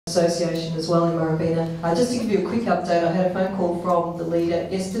Association as well in Murrumbeena. Just to give you a quick update, I had a phone call from the leader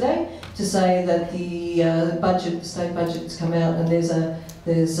yesterday to say that the state budget's come out and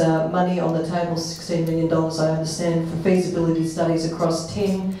there's money on the table, $16 million I understand, for feasibility studies across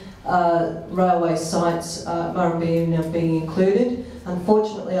 10 railway sites, Murrumbeena being included.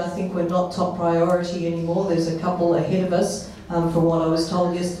 Unfortunately, I think we're not top priority anymore. There's a couple ahead of us from what I was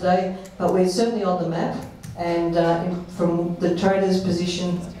told yesterday, but we're certainly on the map. And from the traders'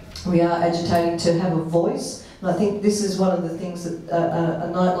 position, we are agitating to have a voice. And I think this is one of the things that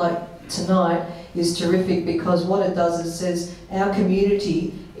a night like tonight is terrific, because what it does is says our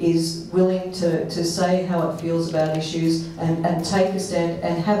community is willing to say how it feels about issues and take a stand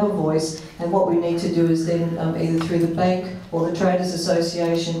and have a voice. And what we need to do is then either through the bank or the Traders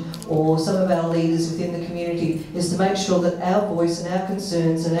Association or some of our leaders within the community is to make sure that our voice and our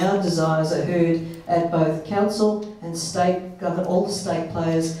concerns and our desires are heard at both council and state government, all the state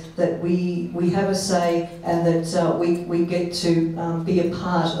players, that we have a say and that we get to be a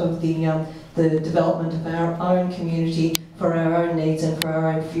part of the development of our own community for our own needs and for our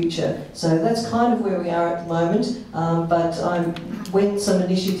own future. So that's kind of where we are at the moment, but when some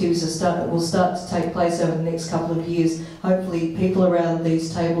initiatives will start to take place over the next couple of years, hopefully people around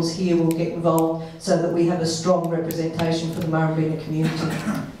these tables here will get involved so that we have a strong representation for the Murrumbeena community.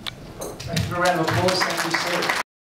 Thank you for a round of applause. Thank you, sir.